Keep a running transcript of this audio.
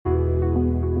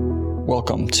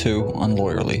Welcome to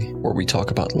Unlawyerly, where we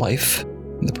talk about life,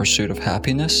 the pursuit of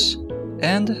happiness,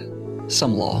 and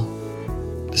some law.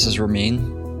 This is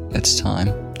Ramin. It's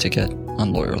time to get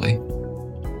unlawyerly.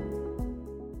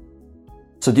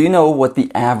 So do you know what the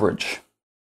average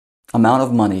amount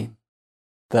of money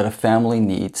that a family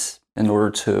needs in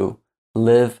order to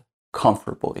live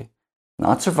comfortably?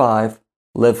 Not survive,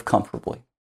 live comfortably.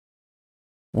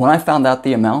 When I found out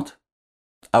the amount,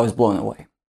 I was blown away.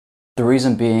 The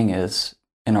reason being is,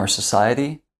 in our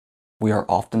society, we are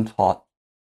often taught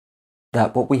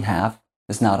that what we have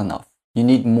is not enough. You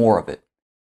need more of it.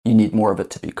 You need more of it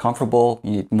to be comfortable.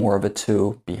 You need more of it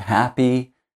to be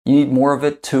happy. You need more of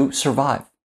it to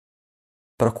survive.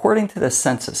 But according to the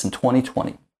census in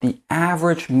 2020, the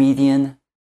average median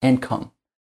income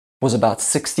was about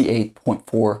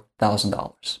 $68.4 thousand.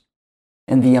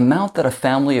 And the amount that a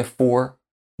family of four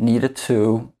needed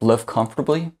to live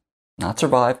comfortably, not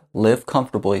survive, live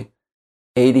comfortably,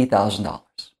 $80,000.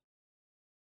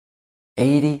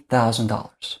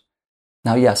 $80,000.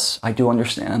 Now, yes, I do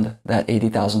understand that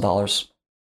 $80,000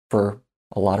 for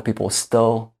a lot of people is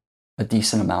still a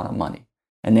decent amount of money.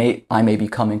 And I may be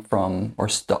coming from or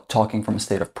talking from a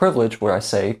state of privilege where I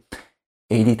say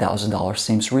 $80,000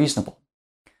 seems reasonable.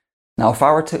 Now, if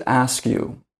I were to ask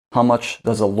you, how much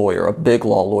does a lawyer, a big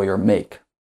law lawyer, make?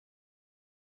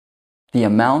 The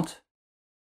amount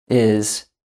is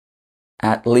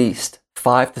at least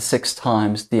 5 to 6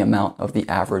 times the amount of the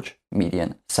average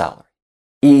median salary.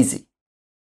 Easy.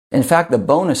 In fact, the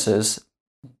bonuses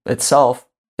itself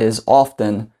is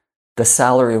often the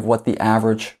salary of what the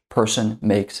average person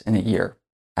makes in a year,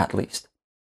 at least.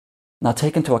 Now,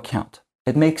 take into account,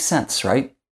 it makes sense,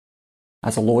 right?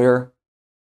 As a lawyer,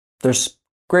 there's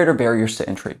greater barriers to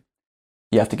entry.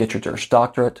 You have to get your Juris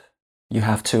Doctorate. You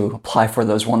have to apply for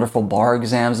those wonderful bar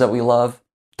exams that we love.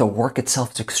 The work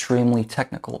itself is extremely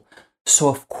technical. So,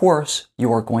 of course,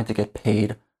 you are going to get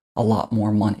paid a lot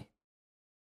more money.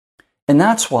 And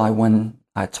that's why when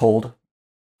I told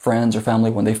friends or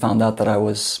family when they found out that I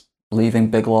was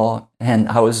leaving big law and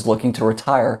I was looking to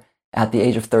retire at the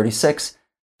age of 36,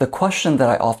 the question that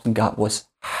I often got was,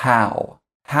 how?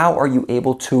 How are you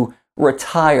able to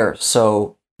retire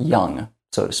so young,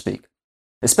 so to speak?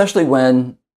 Especially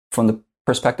when, from the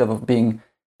perspective of being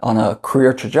on a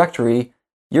career trajectory,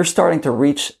 you're starting to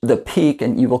reach the peak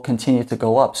and you will continue to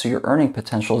go up. So your earning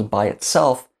potential by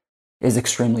itself is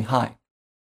extremely high.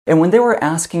 And when they were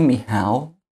asking me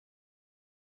how,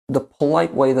 the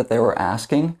polite way that they were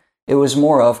asking, it was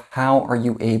more of, how are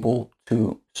you able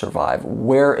to survive?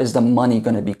 Where is the money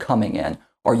going to be coming in?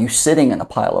 Are you sitting in a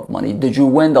pile of money? Did you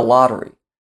win the lottery?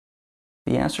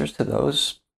 The answers to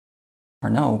those are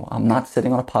no. I'm not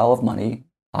sitting on a pile of money.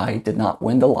 I did not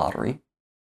win the lottery.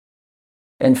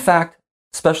 In fact,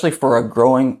 especially for a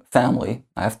growing family,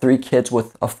 I have 3 kids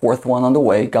with a 4th one on the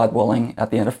way, God willing, at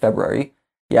the end of February.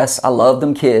 Yes, I love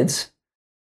them kids.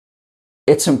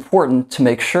 It's important to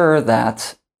make sure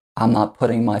that I'm not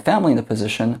putting my family in a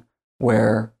position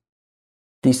where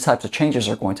these types of changes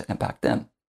are going to impact them.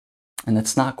 And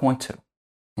it's not going to.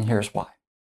 And here's why.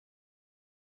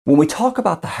 When we talk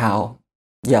about the how,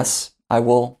 yes, I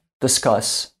will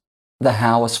discuss the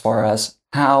how as far as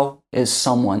how is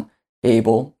someone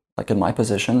able, like in my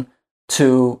position,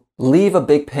 to leave a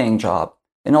big paying job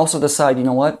and also decide, you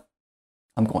know what,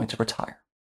 I'm going to retire.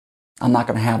 I'm not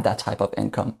going to have that type of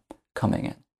income coming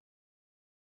in.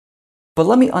 But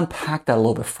let me unpack that a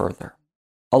little bit further.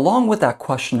 Along with that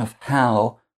question of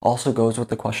how also goes with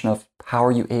the question of, how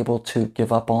are you able to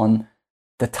give up on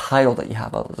the title that you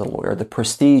have as a lawyer, the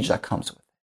prestige that comes with it?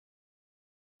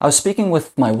 I was speaking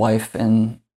with my wife,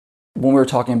 and when we were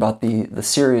talking about the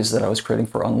series that I was creating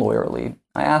for Unlawyerly,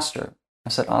 I asked her, I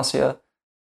said, Asya,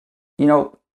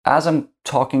 as I'm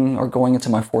talking or going into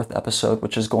my 4th episode,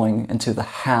 which is going into the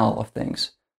how of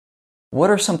things, what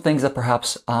are some things that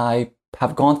perhaps I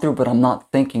have gone through but I'm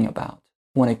not thinking about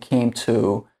when it came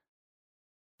to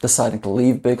deciding to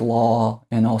leave big law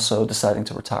and also deciding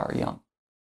to retire young?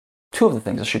 2 of the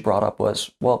things that she brought up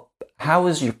was, well, how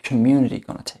is your community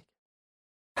going to take it?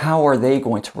 How are they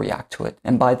going to react to it?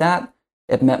 And by that,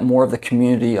 it meant more of the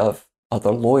community of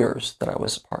other lawyers that I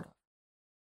was a part of.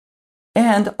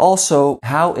 And also,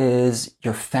 how is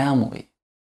your family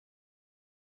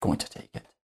going to take it?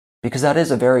 Because that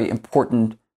is a very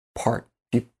important part.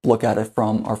 If you look at it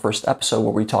from our first episode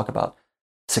where we talk about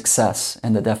success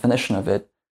and the definition of it,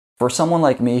 for someone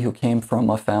like me who came from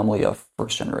a family of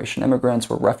first-generation immigrants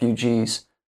or refugees,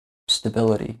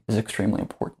 stability is extremely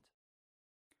important.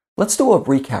 Let's do a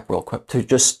recap real quick to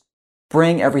just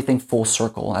bring everything full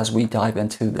circle as we dive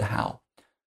into the how.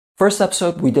 First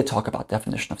episode, we did talk about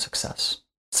definition of success.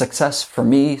 Success for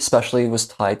me especially was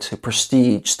tied to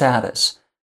prestige, status.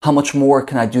 How much more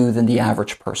can I do than the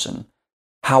average person?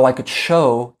 How I could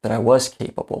show that I was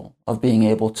capable of being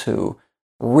able to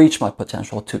reach my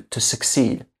potential, to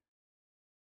succeed.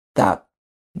 That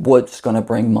was going to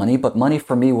bring money, but money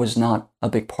for me was not a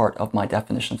big part of my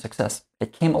definition of success.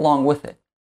 It came along with it.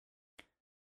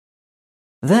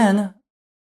 Then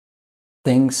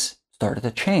things started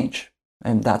to change,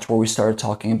 and that's where we started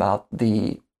talking about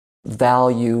the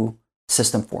value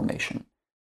system formation.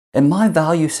 And my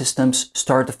value systems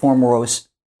started to form where I was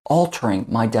altering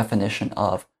my definition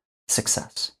of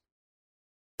success.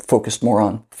 Focused more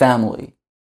on family,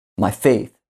 my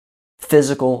faith,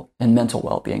 physical and mental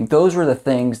well-being. Those were the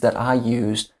things that I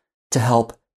used to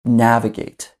help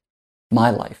navigate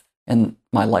my life and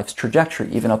my life's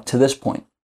trajectory, even up to this point.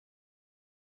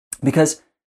 Because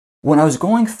when I was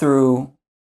going through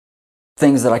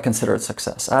things that I considered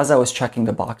success, as I was checking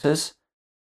the boxes,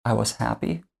 I was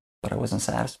happy, but I wasn't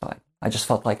satisfied. I just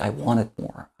felt like I wanted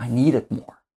more. I needed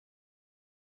more.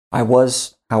 I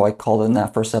was, how I called it in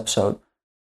that first episode,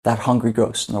 that hungry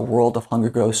ghost. In a world of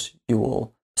hungry ghosts, you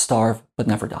will starve but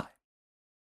never die.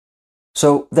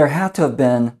 So there had to have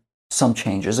been some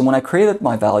changes. And when I created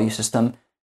my value system,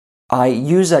 I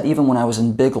used that even when I was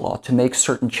in Big Law to make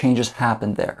certain changes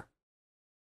happen there.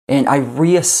 And I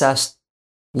reassessed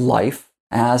life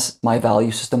as my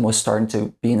value system was starting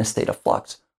to be in a state of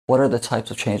flux. What are the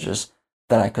types of changes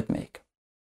that I could make?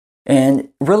 And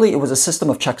really, it was a system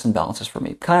of checks and balances for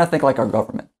me. Kind of think like our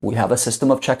government. We have a system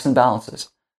of checks and balances.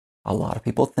 A lot of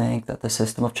people think that the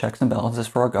system of checks and balances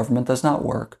for our government does not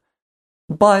work.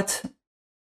 But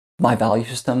my value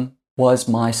system was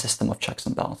my system of checks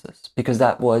and balances, because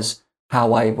that was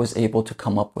how I was able to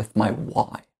come up with my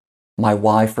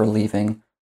why for leaving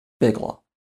Big Law.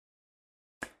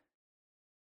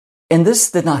 And this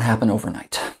did not happen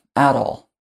overnight at all.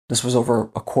 This was over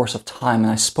a course of time,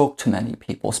 and I spoke to many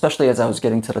people, especially as I was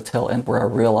getting to the tail end where I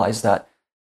realized that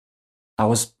I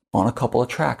was on a couple of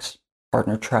tracks,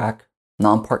 partner track,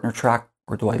 non-partner track,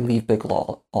 or do I leave Big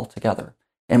Law altogether?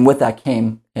 And with that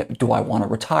came, do I want to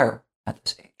retire at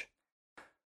this age?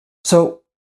 So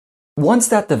once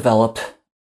that developed,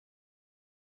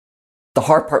 the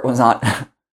hard part was not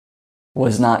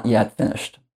yet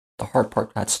finished. The hard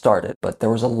part had started, but there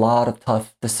was a lot of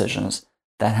tough decisions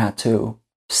that had to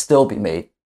still be made,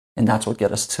 and that's what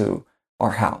get us to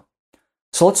our how.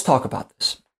 So let's talk about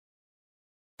this.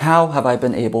 How have I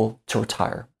been able to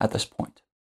retire at this point?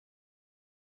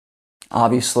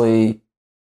 Obviously,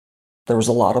 there was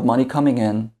a lot of money coming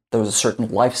in. There was a certain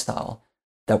lifestyle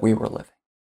that we were living.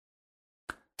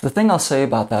 The thing I'll say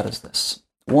about that is this.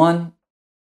 One,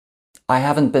 I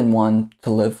haven't been one to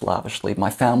live lavishly. My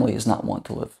family is not one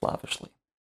to live lavishly.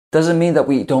 Doesn't mean that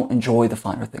we don't enjoy the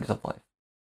finer things of life.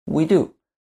 We do.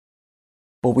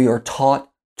 But we are taught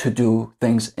to do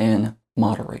things in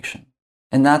moderation.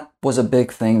 And that was a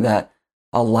big thing that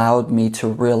allowed me to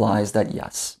realize that,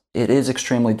 yes, it is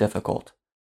extremely difficult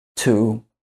to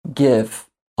give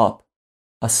up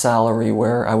a salary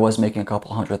where I was making a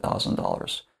couple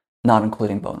 $100,000, not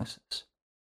including bonuses.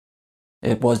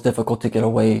 It was difficult to get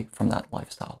away from that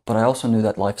lifestyle, but I also knew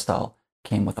that lifestyle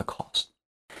came with a cost.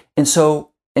 And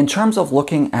so in terms of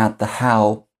looking at the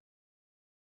how,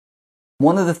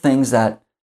 one of the things that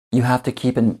you have to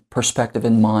keep in perspective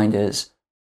in mind is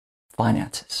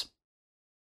finances.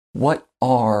 What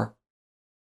are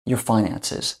your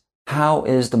finances? How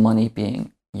is the money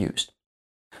being used?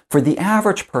 For the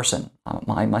average person,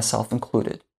 myself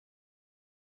included,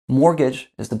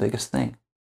 mortgage is the biggest thing.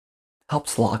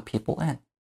 Helps lock people in.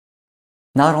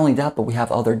 Not only that, but we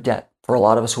have other debt. For a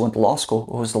lot of us who went to law school,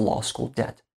 it was the law school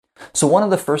debt. So one of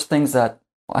the first things that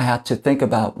I had to think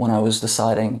about when I was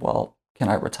deciding, well, can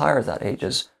I retire at that age,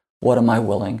 is what am I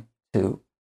willing to,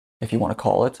 if you want to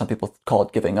call it, some people call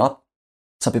it giving up,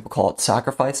 some people call it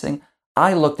sacrificing.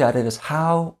 I looked at it as,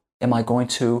 how am I going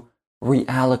to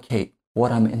reallocate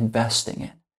what I'm investing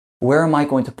in? Where am I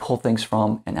going to pull things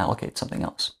from and allocate something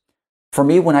else? For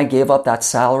me, when I gave up that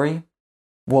salary,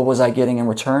 what was I getting in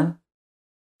return?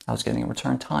 I was getting in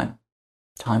return time.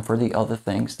 Time for the other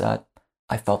things that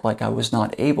I felt like I was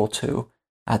not able to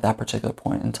at that particular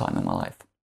point in time in my life.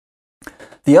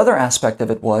 The other aspect of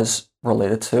it was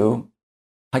related to,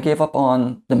 I gave up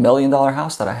on the $1 million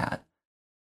house that I had.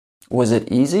 Was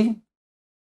it easy?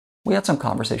 We had some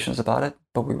conversations about it,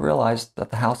 but we realized that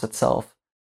the house itself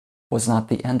was not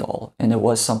the end all, and it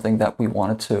was something that we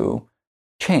wanted to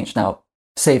change. Now,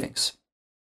 savings.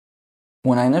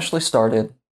 When I initially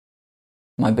started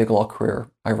my Big Law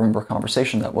career, I remember a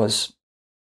conversation that was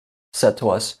said to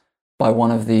us by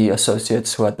one of the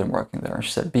associates who had been working there.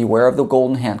 She said, beware of the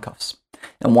golden handcuffs.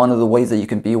 And one of the ways that you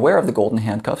can be aware of the golden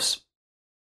handcuffs,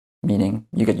 meaning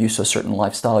you get used to a certain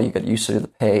lifestyle, you get used to the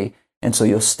pay, and so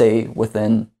you'll stay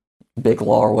within big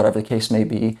law or whatever the case may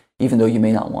be, even though you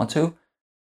may not want to,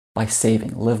 by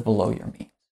saving, live below your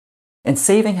means. And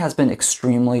saving has been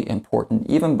extremely important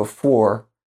even before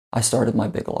I started my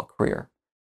big law career.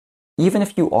 Even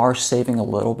if you are saving a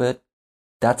little bit,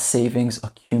 that savings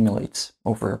accumulates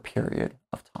over a period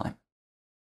of time.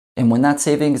 And when that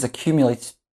savings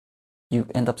accumulates, you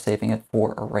end up saving it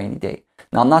for a rainy day.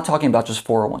 Now, I'm not talking about just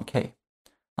 401k.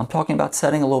 I'm talking about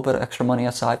setting a little bit of extra money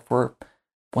aside for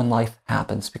when life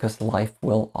happens, because life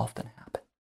will often happen.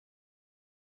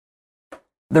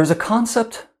 There's a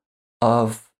concept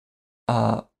of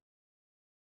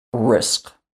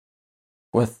risk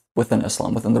within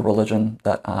Islam, within the religion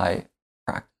that I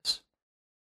practice.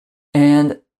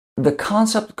 And the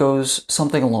concept goes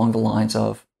something along the lines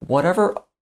of whatever,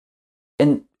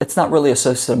 and it's not really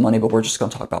associated with money, but we're just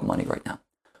going to talk about money right now.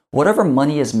 Whatever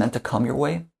money is meant to come your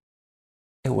way,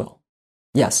 it will.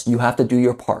 Yes, you have to do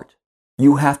your part.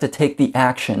 You have to take the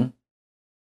action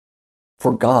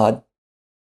for God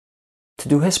to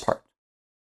do his part.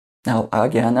 Now,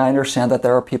 again, I understand that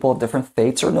there are people of different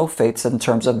faiths or no faiths in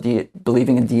terms of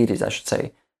believing in deities, I should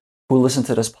say, who listen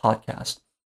to this podcast.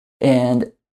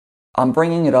 And I'm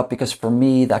bringing it up because for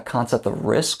me, that concept of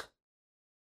risk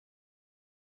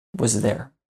was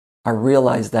there. I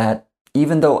realized that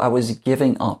even though I was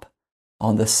giving up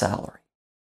on this salary,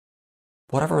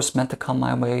 whatever was meant to come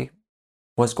my way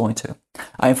was going to.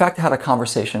 I, in fact, had a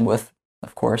conversation with,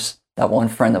 of course, that one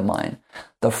friend of mine,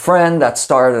 the friend that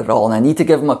started it all. And I need to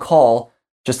give him a call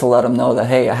just to let him know that,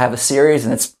 hey, I have a series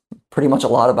and it's pretty much a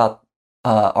lot about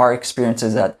our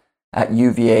experiences at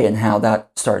UVA and how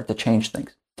that started to change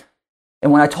things.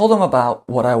 And when I told him about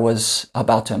what I was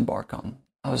about to embark on,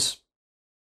 I was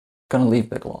going to leave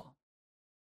big law,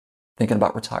 thinking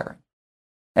about retiring.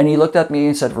 And he looked at me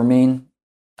and said, Ramin,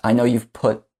 I know you've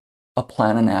put a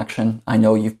plan in action. I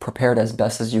know you've prepared as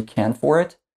best as you can for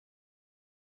it.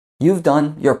 You've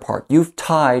done your part. You've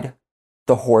tied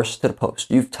the horse to the post.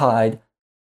 You've tied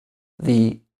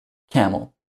the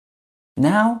camel.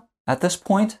 Now, at this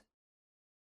point,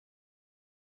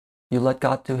 you let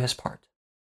God do his part.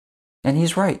 And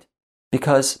he's right,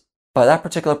 because by that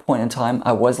particular point in time,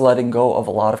 I was letting go of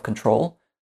a lot of control,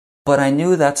 but I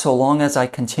knew that so long as I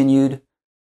continued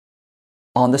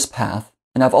on this path,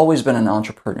 and I've always been an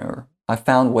entrepreneur, I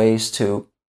found ways to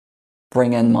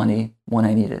bring in money when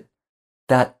I need it,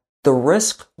 that the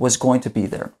risk was going to be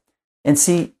there. And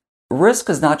see,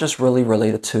 risk is not just really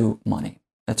related to money.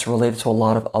 It's related to a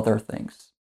lot of other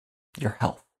things. Your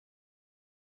health,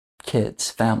 kids,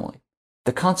 family.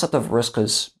 The concept of risk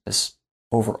is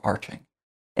overarching.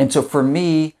 And so for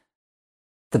me,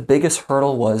 the biggest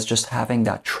hurdle was just having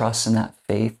that trust and that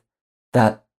faith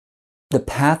that the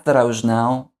path that I was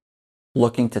now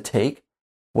looking to take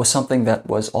was something that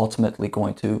was ultimately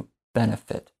going to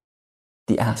benefit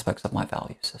the aspects of my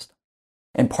value system.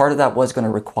 And part of that was going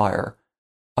to require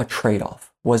a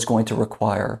trade-off, was going to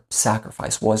require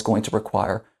sacrifice, was going to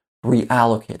require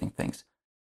reallocating things,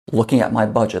 looking at my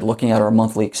budget, looking at our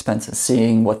monthly expenses,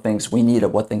 seeing what things we needed,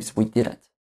 what things we didn't.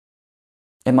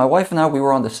 And my wife and I, we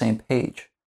were on the same page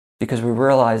because we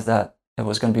realized that it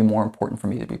was going to be more important for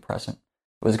me to be present.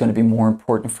 It was going to be more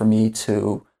important for me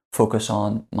to focus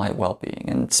on my well-being.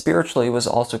 And spiritually, it was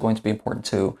also going to be important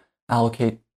to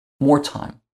allocate more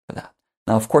time for that.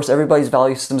 Now, of course, everybody's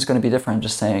value system is going to be different. I'm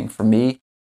just saying, for me,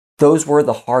 those were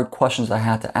the hard questions I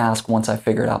had to ask once I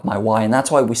figured out my why. And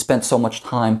that's why we spent so much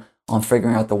time on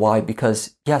figuring out the why,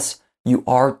 because yes, you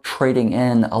are trading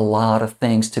in a lot of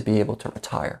things to be able to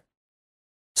retire.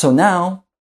 So now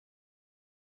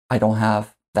I don't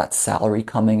have that salary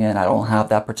coming in. I don't have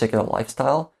that particular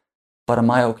lifestyle, but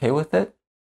am I okay with it?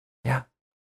 Yeah,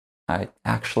 I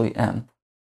actually am.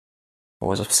 I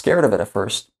was scared of it at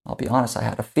first. I'll be honest, I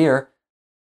had a fear,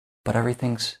 but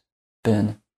everything's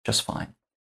been just fine.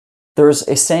 There's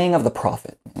a saying of the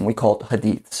Prophet, and we call it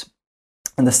hadiths.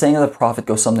 And the saying of the Prophet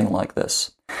goes something like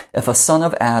this. If a son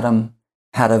of Adam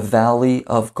had a valley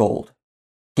of gold,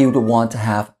 he would want to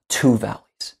have two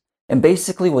valleys. And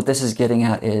basically what this is getting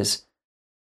at is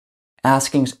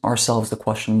asking ourselves the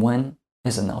question, when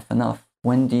is enough enough?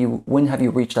 When have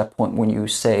you reached that point when you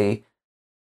say,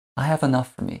 I have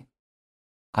enough for me.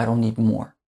 I don't need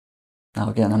more. Now,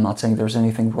 again, I'm not saying there's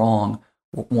anything wrong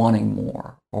with wanting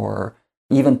more, or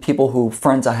even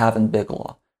friends I have in big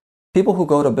law. People who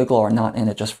go to big law are not in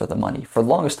it just for the money. For the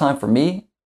longest time for me,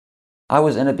 I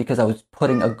was in it because I was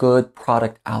putting a good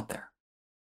product out there.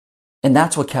 And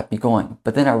that's what kept me going.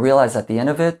 But then I realized at the end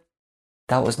of it,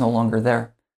 that was no longer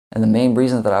there. And the main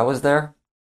reason that I was there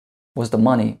was the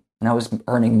money, and I was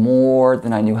earning more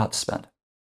than I knew how to spend.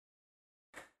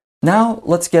 Now,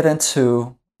 let's get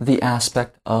into the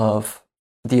aspect of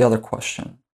the other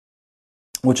question,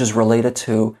 which is related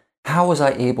to how was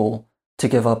I able to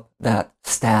give up that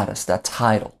status, that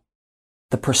title,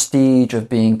 the prestige of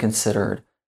being considered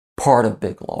part of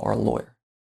big law or a lawyer.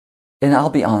 And I'll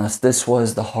be honest, this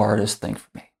was the hardest thing for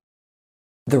me.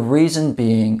 The reason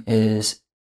being is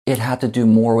it had to do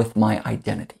more with my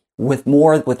identity, with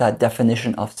that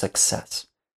definition of success.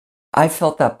 I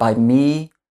felt that by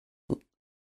me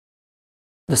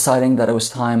deciding that it was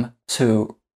time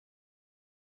to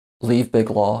leave big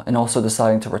law and also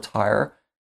deciding to retire,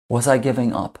 was I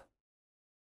giving up?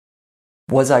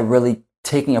 Was I really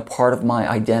taking a part of my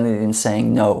identity and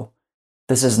saying, no,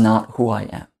 this is not who I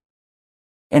am?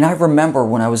 And I remember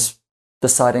when I was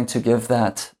deciding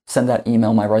to send that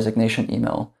email, my resignation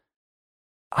email,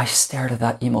 I stared at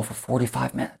that email for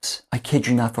 45 minutes. I kid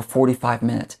you not, for 45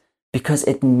 minutes, because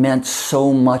it meant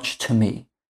so much to me.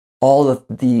 All of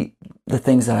the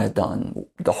things that I had done,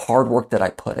 the hard work that I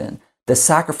put in, the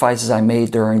sacrifices I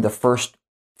made during the first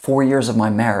 4 years of my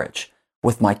marriage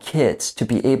with my kids, to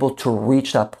be able to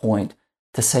reach that point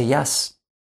to say, yes,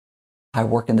 I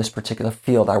work in this particular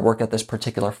field, I work at this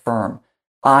particular firm,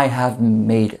 I have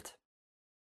made it.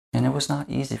 And it was not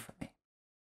easy for me.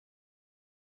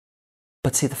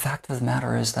 But see, the fact of the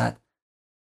matter is that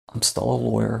I'm still a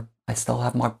lawyer. I still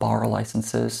have my bar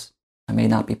licenses. I may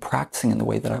not be practicing in the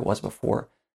way that I was before,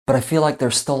 but I feel like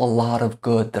there's still a lot of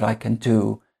good that I can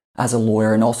do as a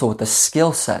lawyer, and also with the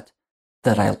skill set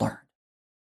that I learned.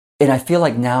 And I feel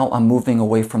like now I'm moving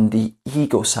away from the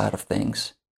ego side of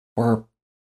things, where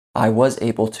I was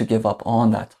able to give up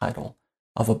on that title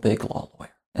of a big law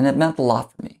lawyer. And it meant a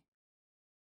lot for me.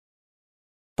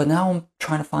 But now I'm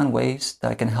trying to find ways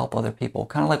that I can help other people.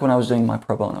 Kind of like when I was doing my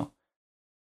pro bono.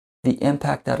 The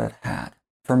impact that it had,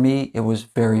 for me, it was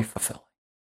very fulfilling.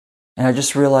 And I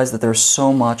just realized that there's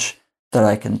so much that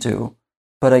I can do.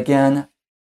 But again,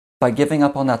 by giving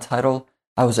up on that title,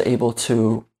 I was able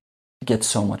to get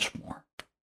so much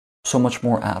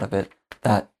more out of it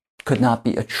that could not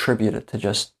be attributed to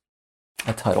just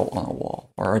a title on a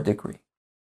wall or a degree.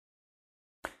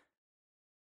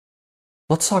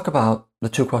 Let's talk about the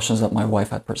two questions that my wife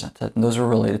had presented, and those are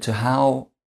related to how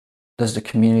does the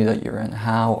community that you're in,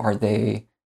 how are they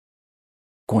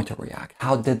going to react?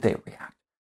 How did they react?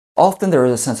 Often there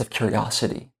is a sense of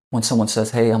curiosity when someone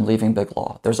says, hey, I'm leaving big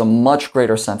law. There's a much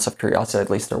greater sense of curiosity, at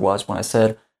least there was, when I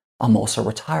said, I'm also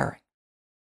retiring.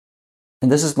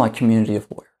 And this is my community of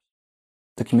lawyers,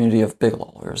 the community of big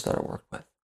law lawyers that I work with.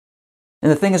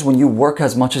 And the thing is, when you work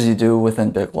as much as you do within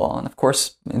big law, and of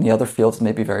course, in the other fields, it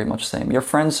may be very much the same, your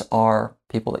friends are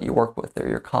people that you work with, they're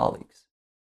your colleagues.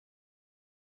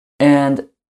 And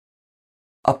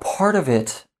a part of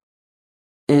it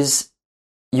is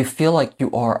you feel like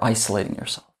you are isolating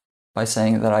yourself by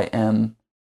saying that I am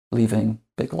leaving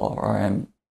big law or I am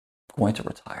going to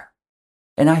retire.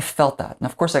 And I felt that. And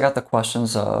of course, I got the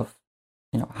questions of,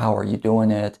 how are you doing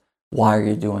it? Why are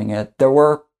you doing it? There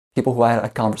were people who I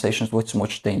had conversations with in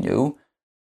which they knew,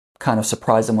 kind of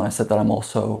surprised them when I said that I'm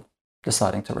also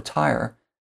deciding to retire.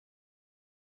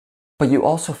 But you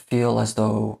also feel as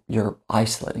though you're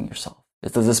isolating yourself.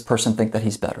 Does this person think that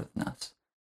he's better than us?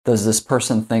 Does this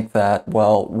person think that,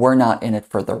 well, we're not in it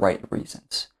for the right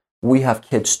reasons? We have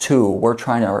kids too. We're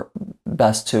trying our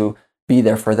best to be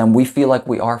there for them. We feel like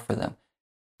we are for them.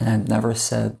 And I've never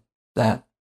said that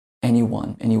any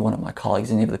one of my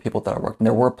colleagues, any of the people that I worked with,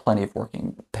 there were plenty of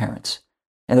working parents.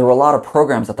 And there were a lot of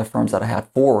programs at the firms that I had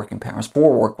for working parents,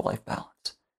 for work-life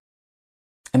balance.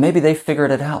 And maybe they figured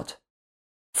it out.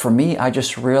 For me, I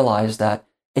just realized that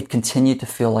it continued to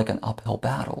feel like an uphill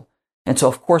battle. And so,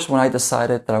 of course, when I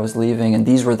decided that I was leaving, and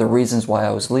these were the reasons why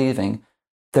I was leaving,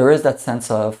 there is that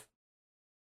sense of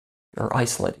you're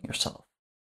isolating yourself.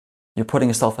 You're putting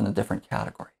yourself in a different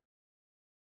category.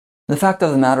 The fact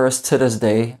of the matter is, to this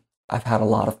day, I've had a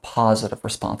lot of positive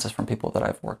responses from people that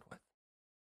I've worked with.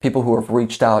 People who have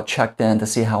reached out, checked in to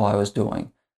see how I was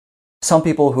doing. Some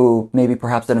people who maybe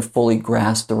perhaps didn't fully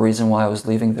grasp the reason why I was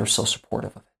leaving, they're so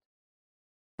supportive of it.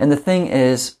 And the thing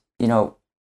is,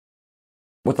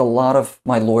 with a lot of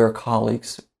my lawyer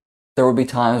colleagues, there would be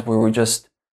times where we just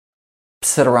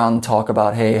sit around and talk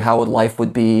about, hey, how life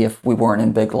would be if we weren't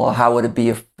in big law? How would it be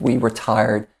if we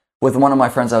retired? With one of my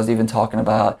friends, I was even talking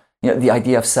about the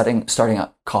idea of starting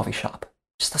a coffee shop.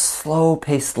 Just a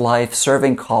slow-paced life,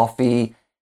 serving coffee,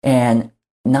 and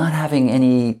not having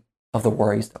any of the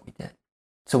worries that we did.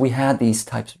 So we had these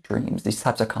types of dreams, these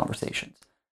types of conversations.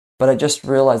 But I just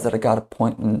realized that I got a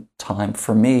point in time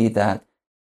for me that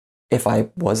if I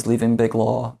was leaving Big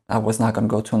Law, I was not going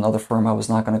to go to another firm. I was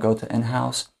not going to go to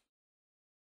in-house.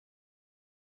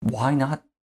 Why not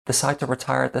decide to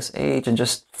retire at this age and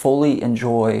just fully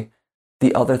enjoy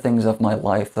the other things of my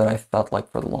life that I felt like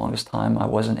for the longest time I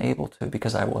wasn't able to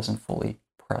because I wasn't fully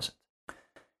present?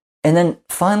 And then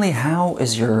finally, how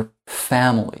is your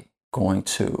family going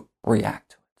to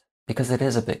react to it? Because it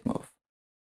is a big move.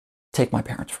 Take my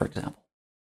parents, for example.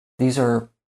 These are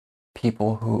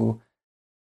people who,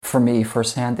 for me,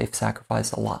 firsthand, they've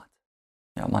sacrificed a lot.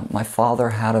 You know, my father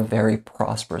had a very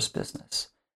prosperous business,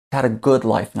 had a good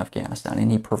life in Afghanistan,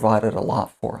 and he provided a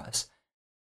lot for us.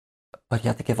 But he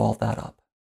had to give all that up.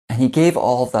 And he gave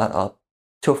all of that up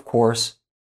to, of course,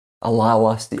 allow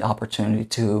us the opportunity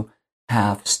to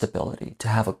have stability, to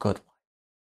have a good life.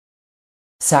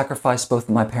 Sacrificed both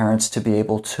of my parents to be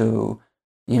able to,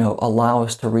 allow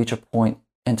us to reach a point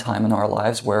in time in our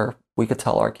lives where we could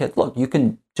tell our kid, look, you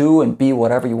can do and be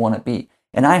whatever you want to be.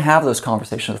 And I have those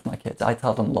conversations with my kids. I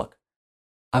tell them, look,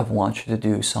 I want you to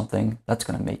do something that's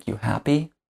going to make you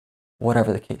happy,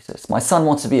 whatever the case is. My son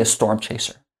wants to be a storm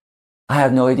chaser. I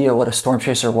have no idea what a storm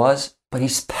chaser was, but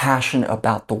he's passionate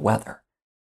about the weather.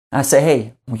 And I say,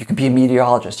 hey, you can be a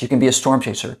meteorologist. You can be a storm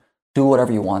chaser. Do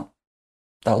whatever you want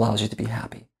that allows you to be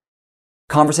happy.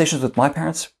 Conversations with my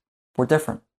parents were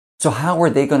different. So how were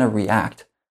they going to react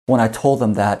when I told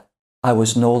them that I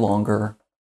was no longer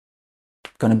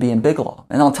going to be in Big Law?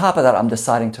 And on top of that, I'm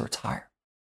deciding to retire.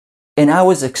 And I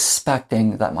was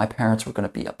expecting that my parents were going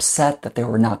to be upset, that they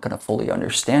were not going to fully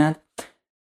understand.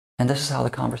 And this is how the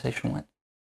conversation went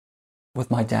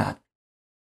with my dad.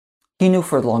 He knew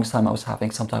for the longest time I was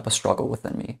having some type of struggle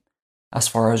within me as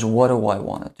far as what do I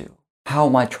want to do? How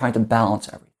am I trying to balance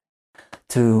everything?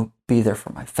 To be there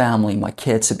for my family, my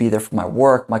kids, to be there for my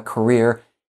work, my career.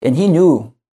 And he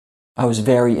knew I was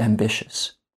very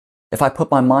ambitious. If I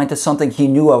put my mind to something, he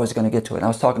knew I was going to get to it. And I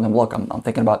was talking to him, look, I'm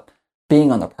thinking about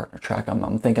being on the partner track.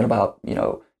 I'm thinking about,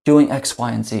 doing X,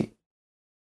 Y, and Z.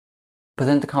 But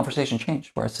then the conversation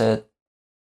changed where I said,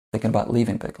 thinking about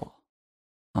leaving Big Law.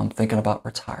 I'm thinking about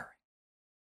retiring.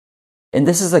 And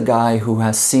this is a guy who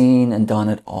has seen and done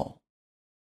it all.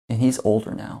 And he's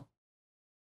older now.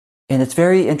 And it's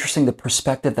very interesting the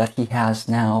perspective that he has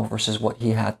now versus what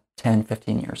he had 10,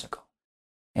 15 years ago.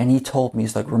 And he told me,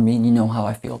 he's like, Ramin, you know how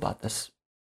I feel about this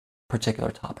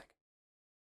particular topic.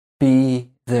 Be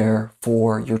there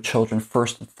for your children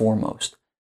first and foremost.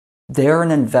 They're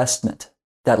an investment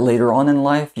that later on in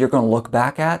life you're going to look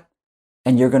back at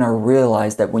and you're going to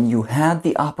realize that when you had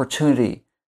the opportunity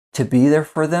to be there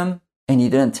for them and you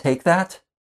didn't take that,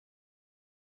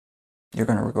 you're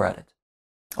going to regret it.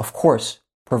 Of course,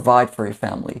 provide for your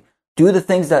family. Do the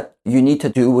things that you need to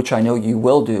do, which I know you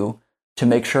will do, to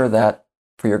make sure that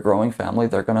for your growing family,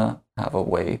 they're going to have a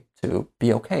way to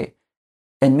be okay.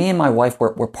 And me and my wife,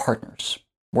 we're partners.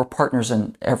 We're partners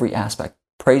in every aspect.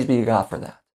 Praise be to God for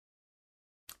that.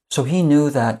 So he knew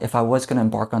that if I was going to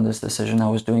embark on this decision, I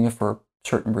was doing it for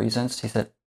certain reasons. He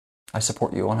said, I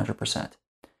support you 100%.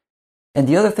 And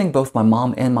the other thing both my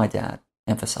mom and my dad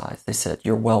emphasized, they said,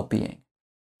 your well-being.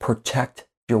 Protect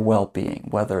your well-being,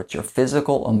 whether it's your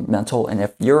physical or mental. And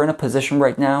if you're in a position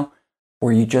right now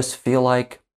where you just feel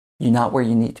like you're not where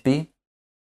you need to be,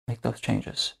 make those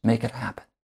changes. Make it happen.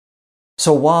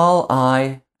 So while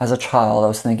I, as a child, I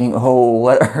was thinking, oh,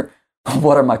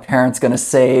 what are my parents going to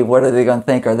say? What are they going to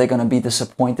think? Are they going to be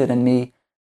disappointed in me?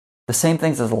 The same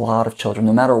things as a lot of children,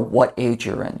 no matter what age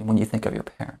you're in, when you think of your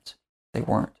parents. They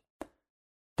weren't.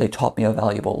 They taught me a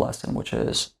valuable lesson, which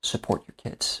is support your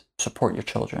kids, support your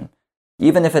children.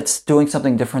 Even if it's doing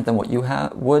something different than what you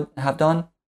would have done,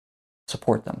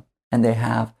 support them. And they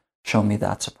have shown me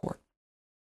that support.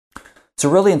 So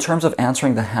really, in terms of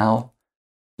answering the how,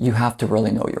 you have to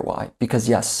really know your why. Because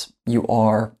yes, you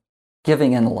are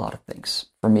giving in a lot of things.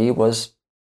 For me, it was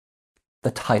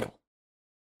the title,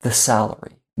 the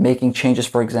salary, making changes,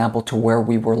 for example, to where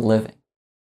we were living,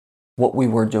 what we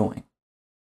were doing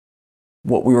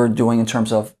in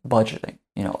terms of budgeting.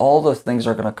 All those things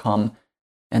are going to come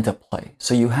into play.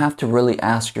 So you have to really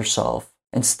ask yourself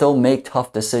and still make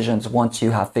tough decisions once you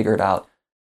have figured out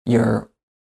your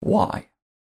why.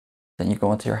 Then you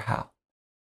go into your how.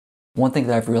 One thing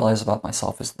that I've realized about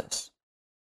myself is this.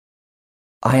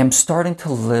 I am starting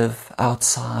to live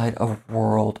outside of a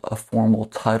world of formal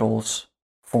titles,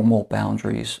 formal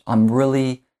boundaries. I'm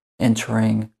really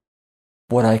entering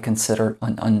what I consider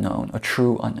an unknown, a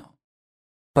true unknown.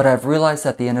 But I've realized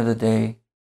at the end of the day,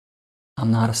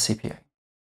 I'm not a CPA.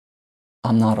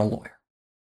 I'm not a lawyer.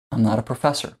 I'm not a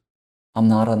professor. I'm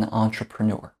not an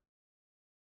entrepreneur.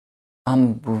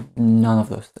 I'm none of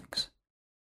those things.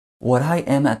 What I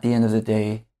am at the end of the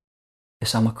day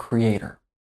is I'm a creator.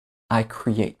 I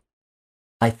create.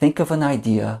 I think of an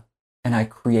idea and I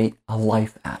create a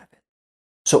life out of it.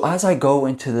 So as I go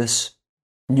into this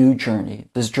new journey,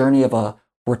 this journey of a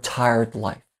retired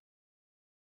life,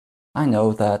 I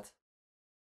know that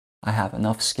I have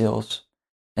enough skills,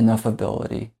 enough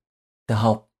ability to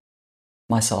help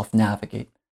myself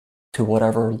navigate to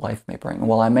whatever life may bring.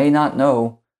 While I may not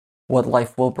know what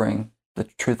life will bring, the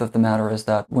truth of the matter is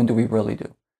that when do we really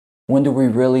do? When do we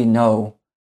really know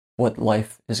what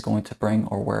life is going to bring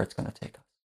or where it's going to take us?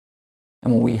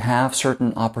 And when we have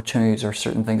certain opportunities or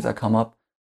certain things that come up,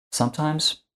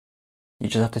 sometimes you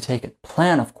just have to take it.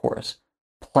 Plan, of course.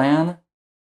 Plan,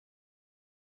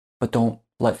 but don't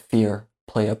let fear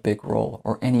play a big role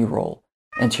or any role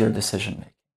into your decision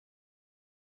making.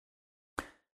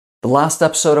 The last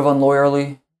episode of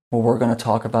Unlawyerly, what we're going to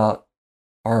talk about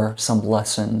are some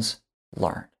lessons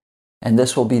learned. And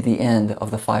this will be the end of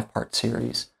the 5-part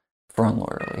series for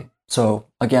Unlawyerly. So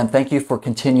again, thank you for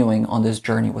continuing on this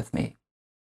journey with me.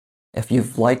 If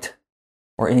you've liked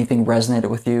or anything resonated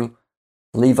with you,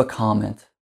 leave a comment,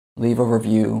 leave a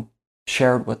review,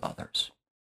 share it with others.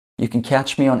 You can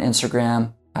catch me on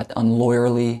Instagram at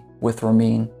unlawyerly with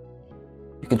Ramin.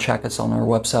 You can check us on our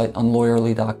website,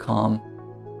 unlawyerly.com.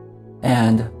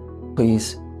 And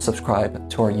please subscribe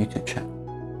to our YouTube channel.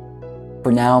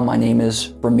 For now, my name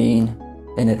is Ramin,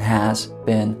 and it has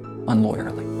been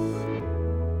Unlawyerly.